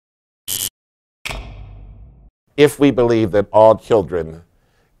if we believe that all children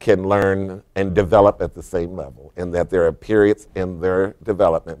can learn and develop at the same level, and that there are periods in their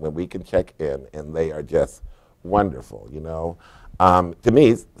development when we can check in and they are just wonderful, you know. To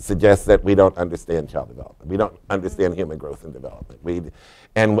me, suggests that we don't understand child development. We don't understand human growth and development.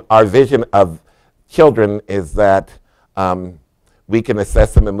 And our vision of children is that we can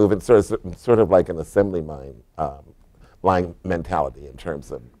assess them and move in sort of like an assembly line mentality in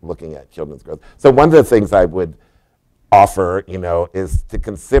terms of looking at children's growth. So one of the things I would offer, you know, is to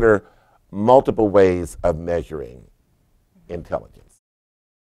consider multiple ways of measuring intelligence.